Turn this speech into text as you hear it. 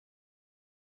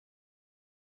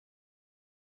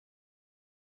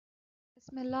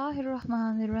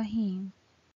Bismillahirrahmanirrahim.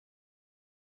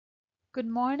 Good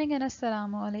morning and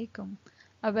Assalamu alaikum.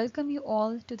 I welcome you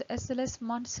all to the SLS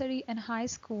Montessori and High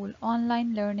School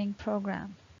online learning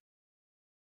program.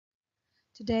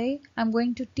 Today I'm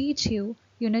going to teach you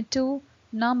Unit 2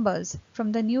 Numbers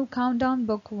from the new Countdown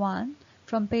Book 1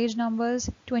 from page numbers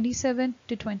 27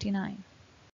 to 29.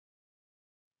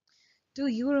 Do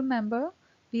you remember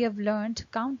we have learned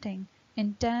counting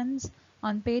in tens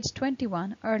on page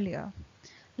 21 earlier?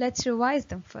 Let's revise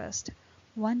them first.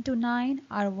 1 to 9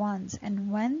 are ones,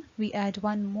 and when we add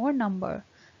one more number,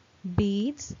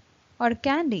 beads or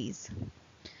candies,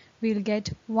 we'll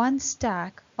get one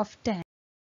stack of 10,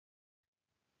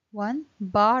 one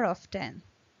bar of 10,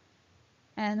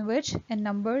 and which in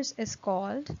numbers is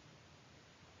called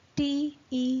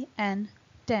TEN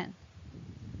 10.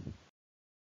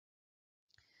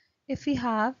 If we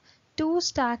have two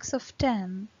stacks of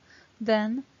 10,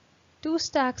 then 2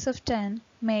 stacks of 10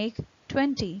 make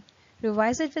 20.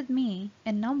 Revise it with me.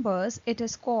 In numbers, it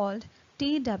is called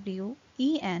TWENTY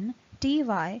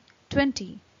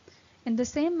 20. In the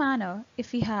same manner,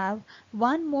 if we have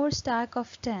one more stack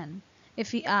of 10,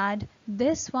 if we add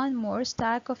this one more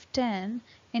stack of 10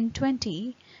 in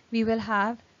 20, we will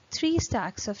have 3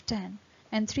 stacks of 10.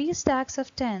 And 3 stacks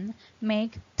of 10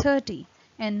 make 30.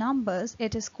 In numbers,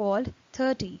 it is called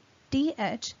 30.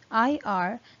 THIRTY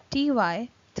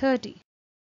 30.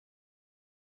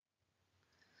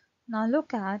 Now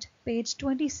look at page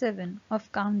 27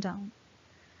 of Countdown.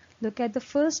 Look at the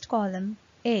first column,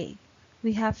 A.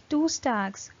 We have 2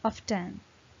 stacks of 10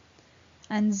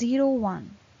 and 0,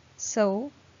 1.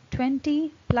 So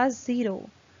 20 plus 0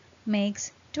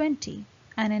 makes 20,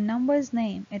 and in numbers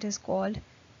name it is called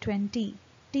 20.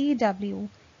 TWENTY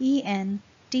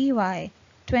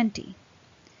 20.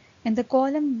 In the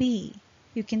column B,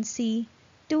 you can see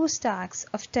 2 stacks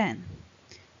of 10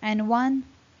 and 1,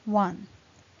 1.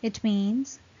 It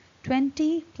means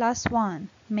 20 plus 1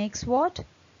 makes what?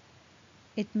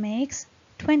 It makes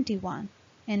 21.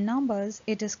 In numbers,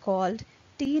 it is called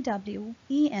TWENTY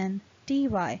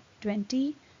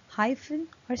 20 hyphen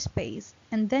or space,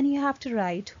 and then you have to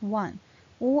write 1,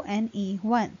 ONE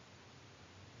 1.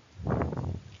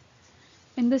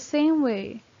 In the same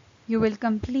way, you will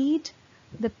complete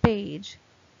the page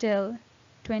till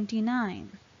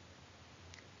 29.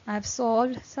 I have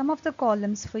solved some of the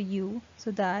columns for you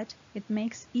so that it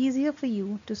makes easier for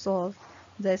you to solve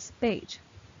this page.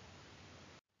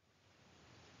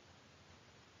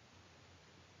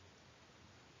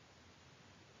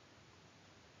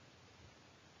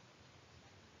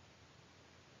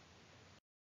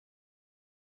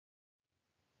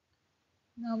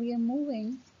 Now we are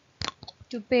moving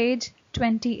to page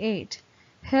 28.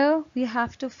 Here we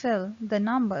have to fill the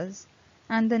numbers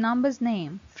and the numbers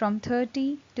name from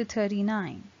 30 to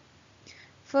 39.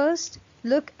 First,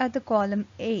 look at the column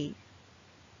A.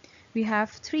 We have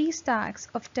 3 stacks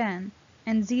of 10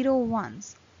 and 0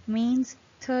 ones, means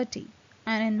 30,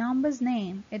 and in numbers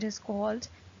name it is called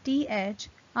THIRTY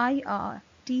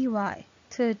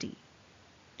 30.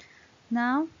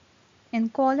 Now in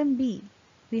column B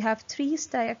we have 3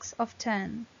 stacks of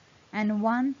 10 and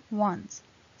 1 ones,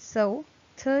 so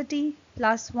 30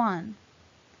 plus 1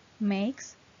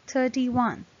 makes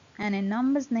 31, and in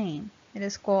numbers name it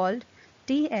is called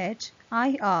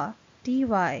THIRTY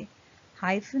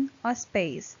hyphen or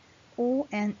space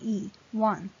ONE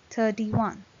 1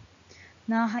 31.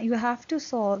 Now you have to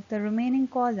solve the remaining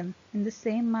column in the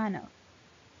same manner.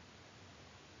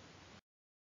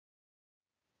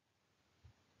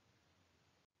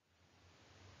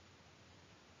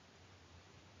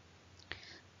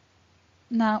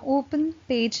 Now open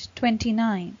page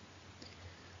 29.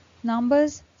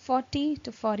 Numbers 40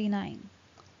 to 49.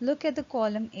 Look at the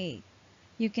column A.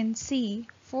 You can see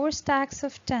 4 stacks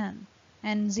of 10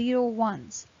 and 0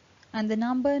 ones, and the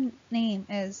number name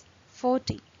is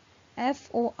 40.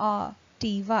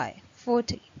 FORTY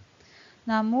 40.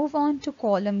 Now move on to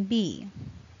column B.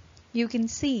 You can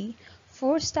see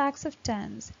 4 stacks of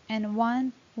 10s and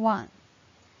 1 1.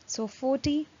 So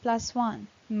 40 plus 1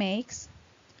 makes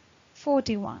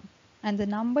 41, and the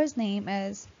number's name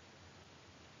is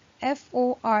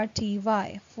FORTY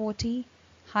 40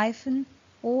 hyphen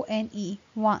ONE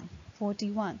 1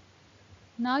 41.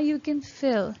 Now you can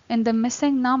fill in the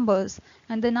missing numbers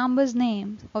and the numbers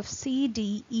name of C,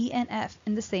 D, E and F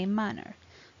in the same manner.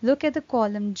 Look at the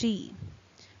column G.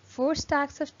 4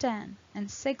 stacks of 10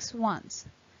 and 6 ones.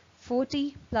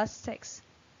 40 plus 6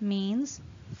 means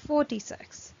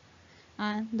 46,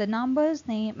 and the number's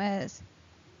name is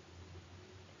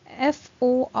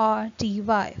FORTY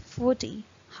 40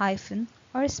 hyphen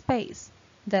or space,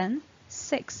 then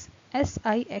 6.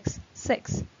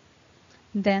 SIX6.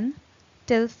 Then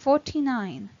till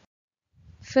 49.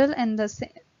 Fill in the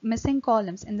missing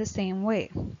columns in the same way.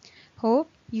 Hope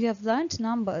you have learnt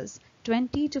numbers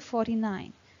 20 to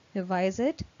 49. Revise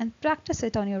it and practice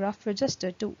it on your rough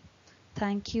register too.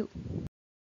 Thank you.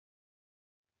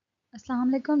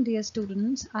 Assalamu alaikum dear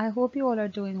students. I hope you all are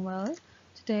doing well.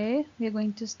 Today we are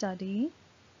going to study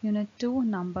Unit 2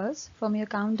 numbers from your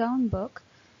countdown book.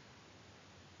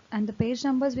 And the page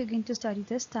numbers we're going to study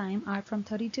this time are from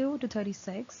 32 to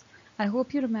 36. I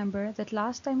hope you remember that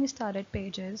last time we started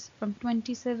pages from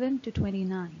 27 to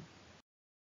 29.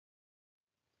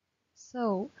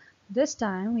 So this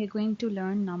time we are going to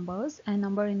learn numbers and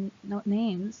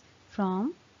names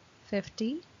from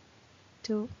 50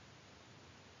 to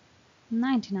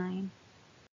 99.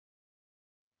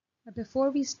 But before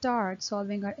we start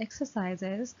solving our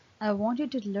exercises, I want you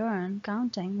to learn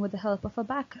counting with the help of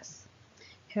abacus.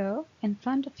 Here in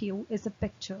front of you is a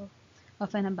picture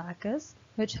of an abacus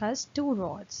which has two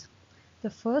rods. The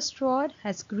first rod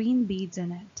has green beads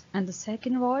in it and the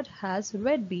second rod has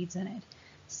red beads in it.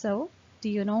 So, do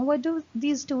you know what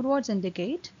these two rods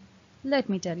indicate? Let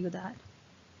me tell you that.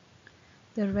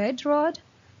 The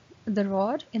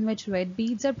rod in which red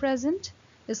beads are present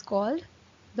is called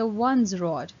the ones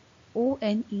rod.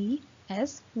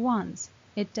 O-N-E-S, ones.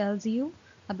 It tells you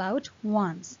about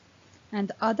ones. And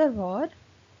the other rod,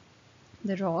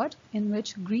 the rod in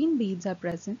which green beads are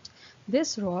present,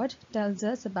 this rod tells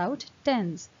us about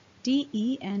tens.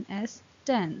 T-E-N-S,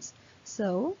 tens.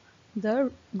 So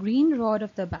the green rod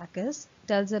of the abacus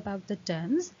tells about the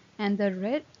tens, and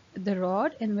the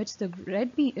rod in which the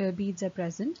red beads are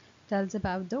present tells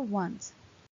about the ones.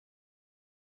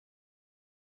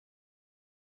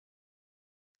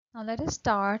 Now let us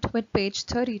start with page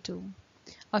 32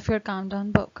 of your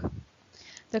countdown book.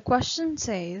 The question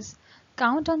says,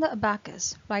 count on the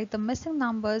abacus, write the missing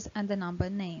numbers and the number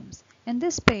names. In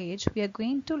this page, we are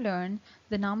going to learn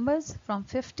the numbers from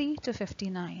 50 to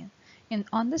 59.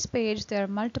 On this page, there are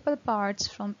multiple parts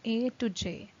from A to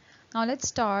J. Now let's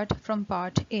start from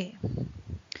part A.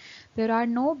 There are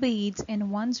no beads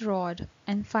in one's rod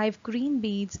and 5 green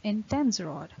beads in tens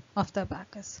rod of the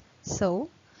abacus. So,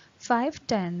 5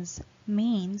 tens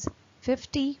means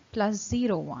 50 plus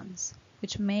 0 ones,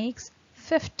 which makes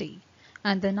 50,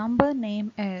 and the number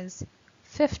name is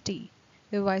 50.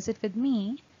 Revise it with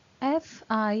me.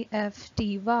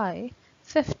 F-I-F-T-Y,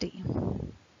 50.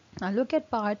 Now look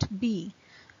at part B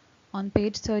on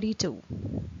page 32.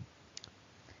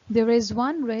 There is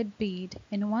 1 red bead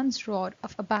in one's rod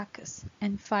of abacus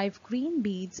and 5 green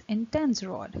beads in tens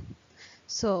rod.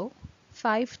 So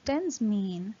 5 tens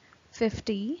mean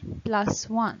 50 plus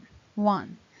 1,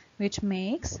 which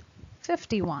makes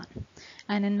 51.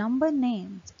 And in number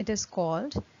names, it is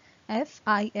called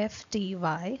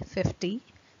F-I-F-T-Y, 50,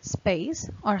 space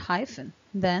or hyphen,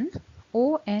 then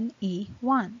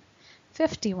O-N-E-1,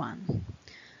 51.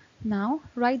 Now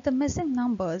write the missing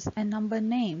numbers and number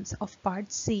names of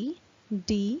part C,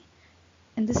 D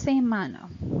in the same manner.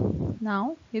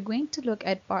 Now we're going to look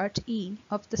at part E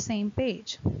of the same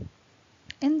page.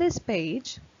 In this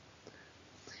page,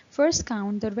 first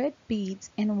count the red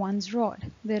beads in one's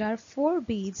rod. There are 4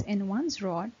 beads in one's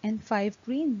rod and 5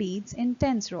 green beads in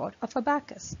tens rod of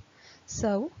abacus.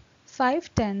 So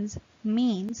 5 tens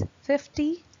means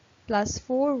 50 plus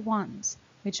 4 ones,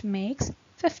 which makes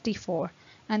 54,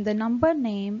 and the number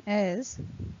name is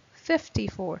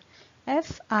 54.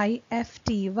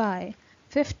 F-I-F-T-Y,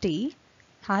 50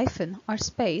 hyphen or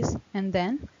space, and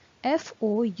then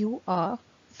F-O-U-R,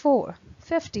 4,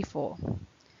 54.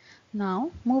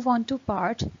 Now move on to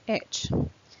part H.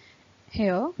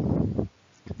 Here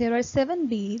there are 7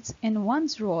 beads in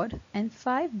one's rod and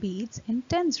 5 beads in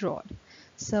tens rod.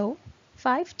 So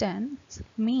 5 tens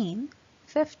mean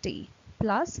 50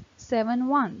 plus 7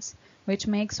 ones, which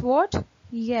makes what?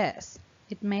 Yes,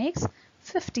 it makes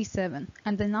 57,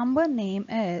 and the number name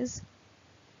is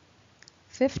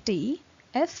 50,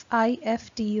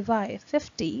 F-I-F-T-Y,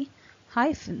 50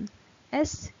 hyphen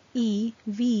S-E-V-E-N,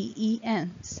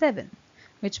 7,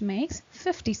 which makes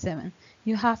 57.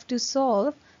 You have to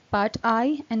solve part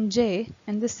I and J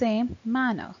in the same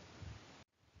manner.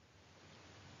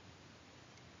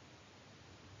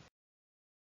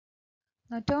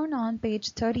 Now turn on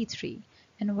page 33,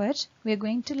 in which we are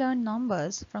going to learn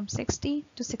numbers from 60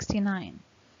 to 69.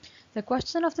 The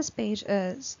question of this page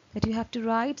is that you have to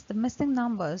write the missing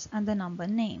numbers and the number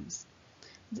names.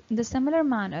 In the similar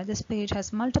manner, this page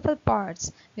has multiple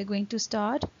parts. We are going to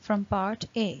start from part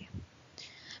A.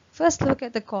 First look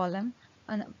at the column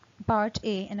on part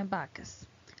A in abacus.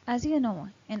 As you know,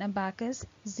 in abacus,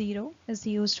 0 is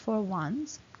used for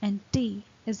ones and T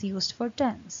is used for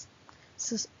tens.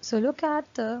 So look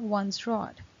at the ones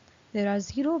rod. There are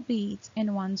 0 beads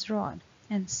in ones rod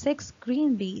and 6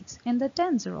 green beads in the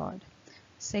tens rod.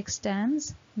 6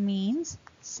 tens means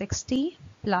 60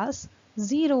 plus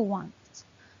 0 ones,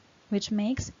 which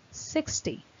makes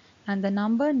 60, and the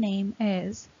number name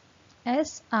is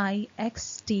SIXTY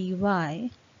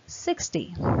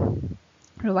 60.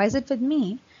 Revise it with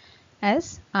me.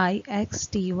 SIXTY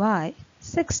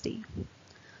 60.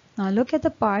 Now look at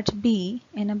the part B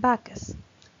in abacus.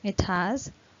 It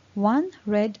has 1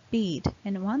 red bead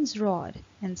in one's rod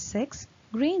and 6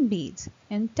 green beads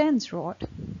in tens rod.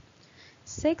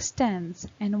 6 tens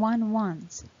and 1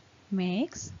 ones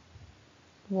makes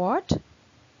what?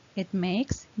 It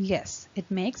makes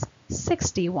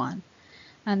 61.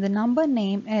 And the number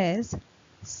name is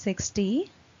 60,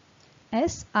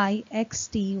 SIXTY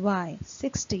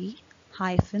 60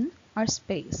 hyphen or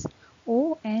space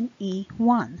ONE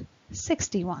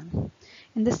 61.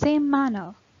 In the same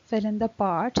manner, fill in the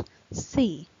part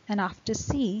C, and after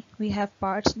C we have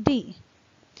part D.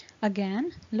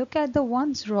 Again, look at the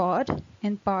ones rod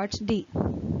in part D.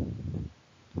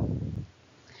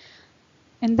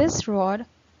 In this rod,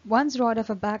 ones rod of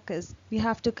abacus, we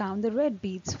have to count the red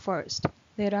beads first.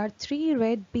 There are 3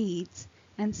 red beads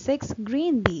and 6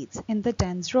 green beads in the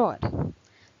tens rod.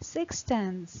 6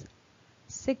 tens.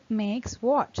 6 makes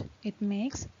what? It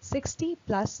makes 60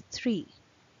 plus 3.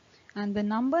 And the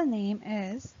number name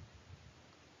is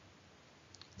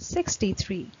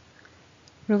 63.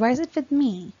 Revise it with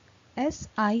me.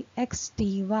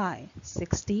 SIXTY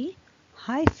 60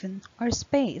 hyphen or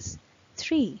space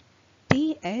 3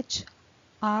 THREE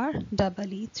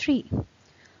 3.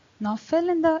 Now fill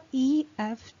in the E,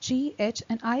 F, G, H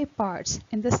and I parts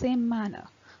in the same manner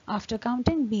after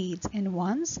counting beads in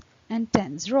ones and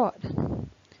tens rod.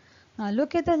 Now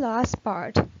look at the last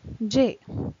part, J.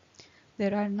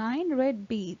 There are 9 red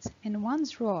beads in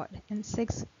one's rod and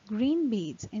 6 green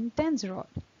beads in tens rod.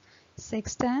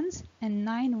 6 tens and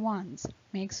 9 ones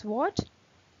makes what?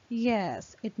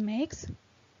 Yes, it makes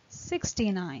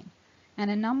 69. And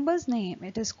a number's name,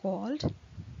 it is called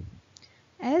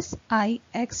SIXTY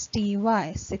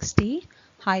 60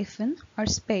 hyphen or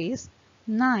space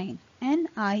 9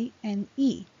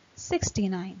 NINE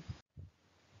 69.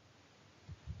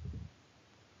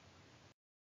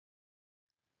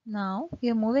 Now we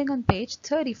are moving on page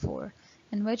 34,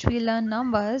 in which we learn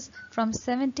numbers from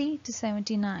 70 to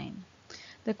 79.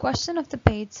 The question of the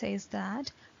page says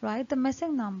that write the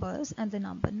missing numbers and the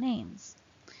number names.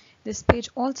 This page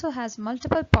also has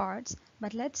multiple parts,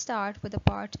 but let's start with the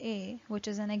part A, which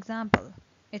is an example.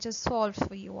 It is solved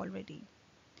for you already.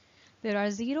 There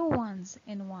are 0 ones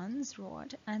in ones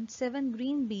rod and 7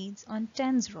 green beads on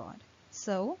tens rod.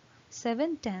 So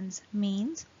 7 tens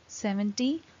means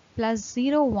 70 plus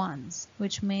 0 ones,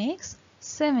 which makes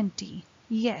 70.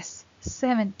 Yes,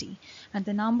 70. And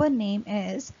the number name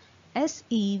is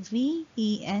SEVENTY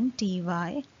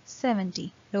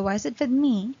 70. Revise it with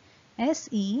me.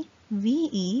 SEVENTY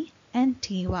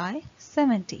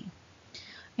 70.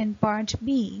 In part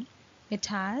B, it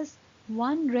has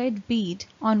 1 red bead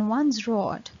on one's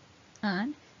rod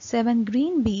and 7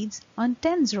 green beads on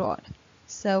tens rod.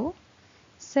 So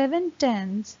 7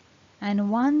 tens and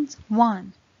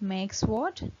 1 makes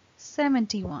what?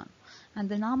 71. And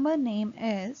the number name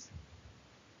is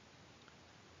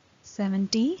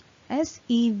 70,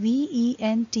 SEVENTY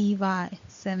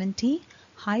 70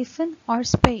 hyphen or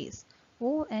space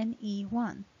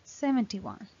ONE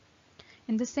 71.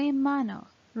 In the same manner,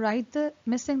 write the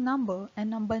missing number and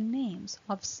number names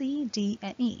of C, D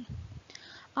and E.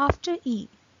 After E,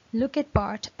 look at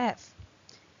part F.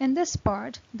 In this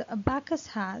part, the abacus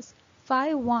has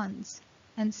 5 ones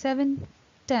and 7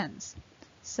 tens.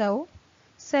 So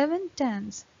 7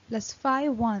 tens plus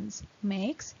 5 ones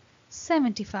makes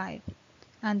 75,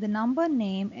 and the number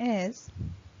name is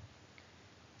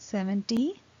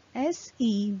 70,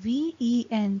 SEVENTY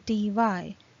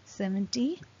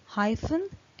 70 hyphen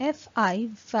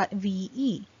FIVE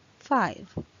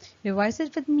 5. Revise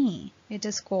it with me. It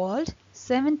is called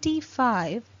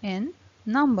 75 in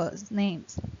numbers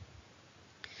names.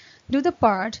 Do the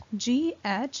part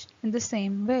GH in the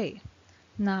same way.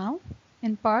 Now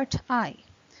in part I,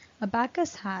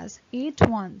 abacus has 8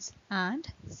 ones and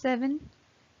 7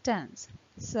 tens.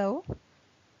 So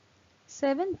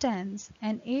 7 tens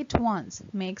and 8 ones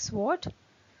makes what?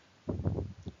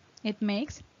 It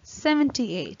makes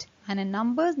 78, and in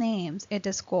number names it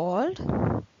is called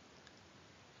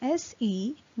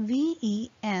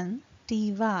SEVENTY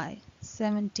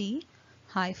 70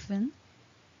 hyphen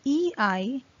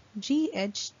EIVE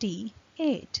GHT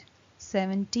 8,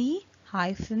 70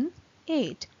 hyphen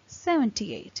 8,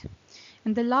 78.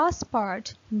 In the last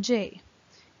part, J.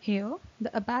 Here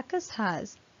the abacus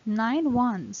has 9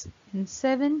 ones and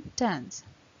 7 tens.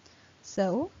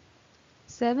 So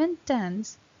 7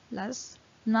 tens plus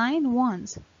 9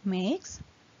 ones makes,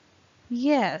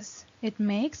 yes, it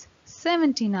makes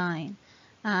 79.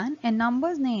 And in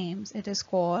numbers names it is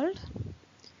called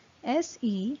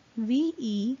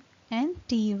SEVENTY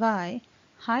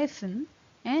hyphen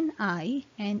NINE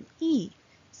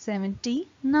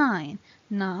 79.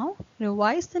 Now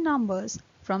revise the numbers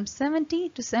from 70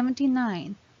 to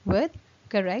 79 with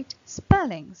correct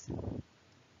spellings.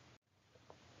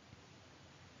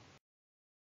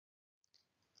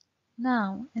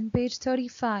 Now in page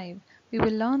 35 we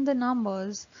will learn the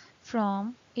numbers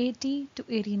from 80 to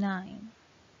 89.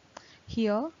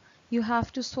 Here you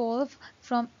have to solve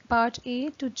from part A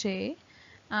to J,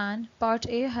 and part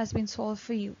A has been solved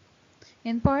for you.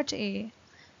 In part A,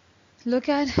 look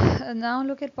at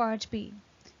part B.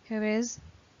 Here is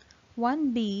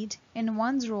 1 bead in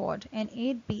 1's rod and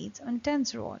 8 beads on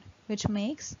 10's rod, which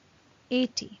makes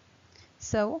 80.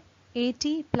 So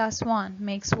 80 plus 1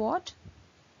 makes what?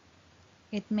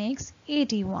 It makes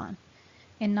 81.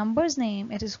 In numbers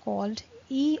name it is called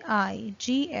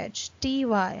EIGHTY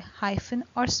hyphen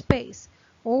or space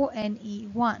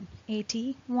ONE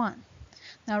 81.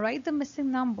 Now write the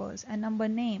missing numbers and number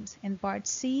names in part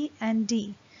C and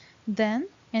D. Then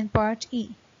in part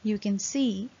E you can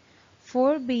see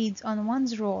 4 beads on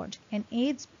 1's rod and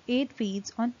 8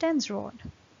 beads on 10's rod.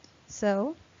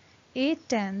 So 8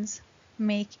 tens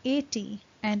make 80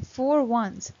 and 4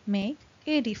 ones make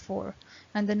 84,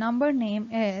 and the number name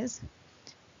is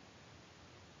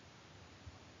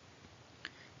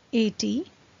 80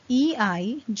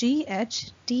 EIGHTY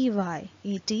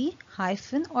 80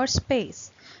 hyphen or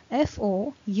space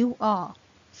FOUR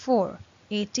 4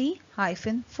 80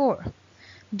 hyphen 4.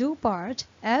 Do part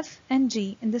F and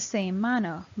G in the same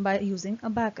manner by using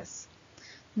abacus.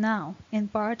 Now in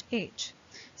part H,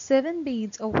 7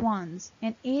 beads of 1s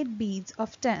and 8 beads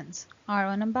of 10s are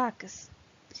on abacus.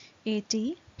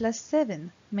 80 plus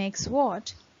 7 makes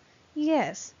what?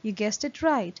 Yes, you guessed it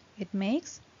right. It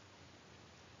makes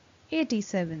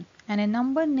 87, and in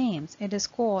number names it is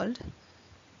called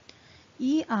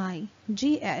EIGHTY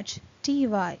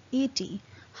 80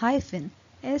 hyphen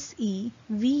SEVEN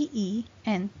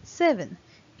 7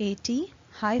 80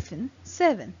 hyphen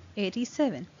 7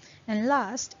 87. And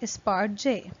last is part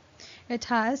J. It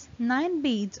has 9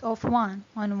 beads of 1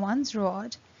 on 1's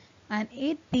rod and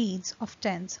 8 beads of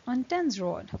 10s on 10's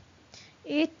rod.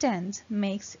 8 tens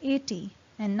makes 80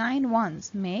 and 9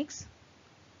 ones makes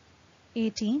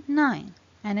 89,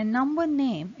 and in number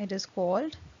name it is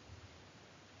called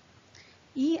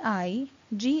EIGHTY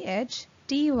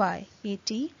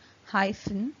 80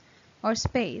 hyphen or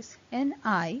space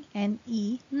NINE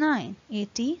 9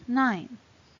 89.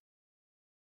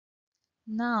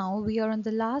 Now we are on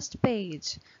the last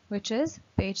page, which is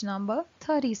page number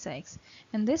 36.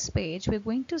 In this page we are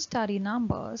going to study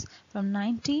numbers from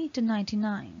 90 to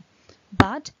 99.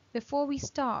 But before we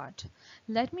start,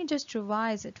 let me just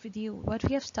revise it with you what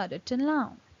we have studied till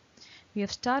now. We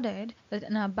have studied that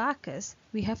in abacus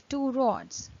we have 2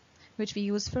 rods which we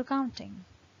use for counting.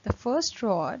 The first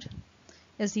rod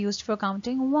is used for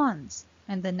counting ones,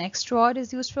 and the next rod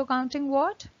is used for counting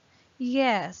what?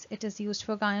 Yes, it is used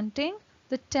for counting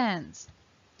the tens.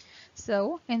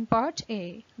 So in part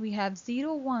A we have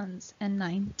 0 ones and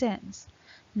 9 tens.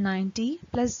 90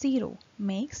 plus 0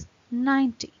 makes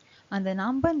 90, and the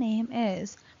number name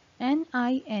is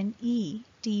NINETY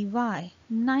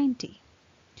 90.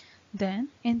 Then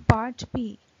in part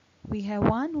B we have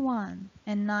 1 1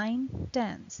 and 9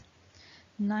 tens.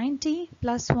 90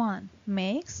 plus 1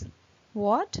 makes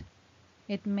what?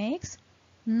 It makes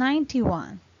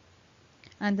 91,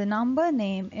 and the number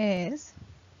name is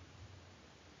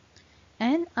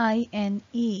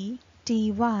NINETY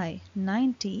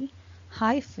 90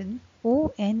 hyphen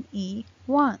ONE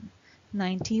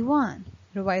 91.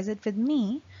 Revise it with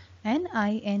me.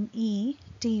 NINETY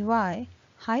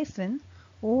hyphen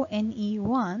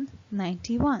ONE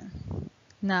 91.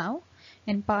 Now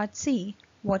in part C,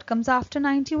 what comes after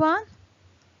 91?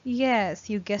 Yes,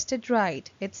 you guessed it right.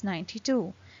 It's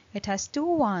 92. It has 2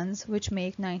 ones which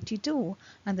make 92,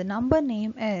 and the number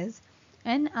name is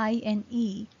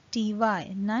NINETY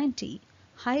 90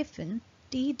 hyphen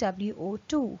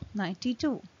TWO2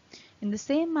 92. In the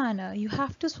same manner, you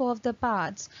have to solve the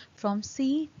parts from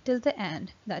C till the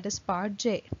end, that is part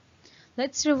J.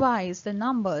 Let's revise the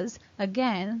numbers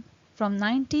again from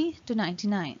 90 to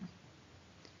 99.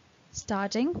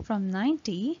 Starting from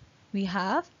 90, we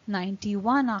have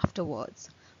 91 afterwards.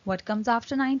 What comes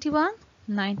after 91?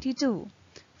 92,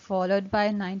 followed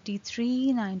by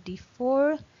 93,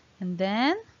 94, and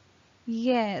then,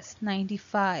 yes,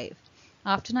 95.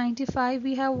 After 95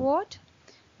 we have what?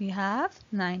 We have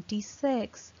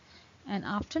 96. And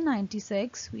after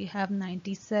 96 we have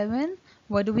 97.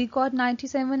 What do we call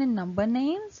 97 in number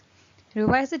names?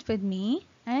 Revise it with me.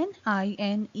 N-I-N-E-T-Y,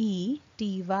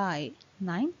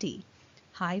 90,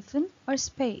 hyphen or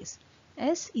space,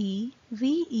 S-E-V-E-N,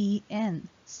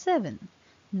 7,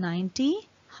 90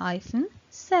 hyphen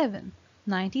 7,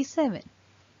 97.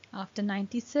 After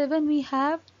 97 we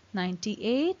have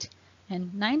 98,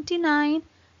 and 99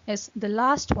 is the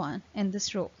last one in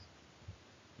this row.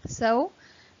 So,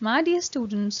 my dear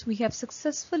students, we have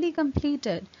successfully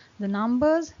completed the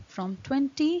numbers from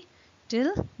 20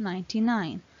 till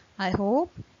 99. I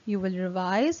hope you will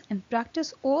revise and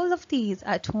practice all of these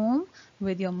at home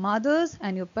with your mothers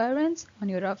and your parents on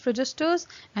your rough registers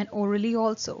and orally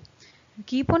also.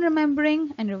 Keep on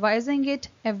remembering and revising it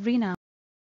every now and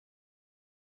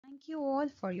then. Thank you all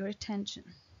for your attention.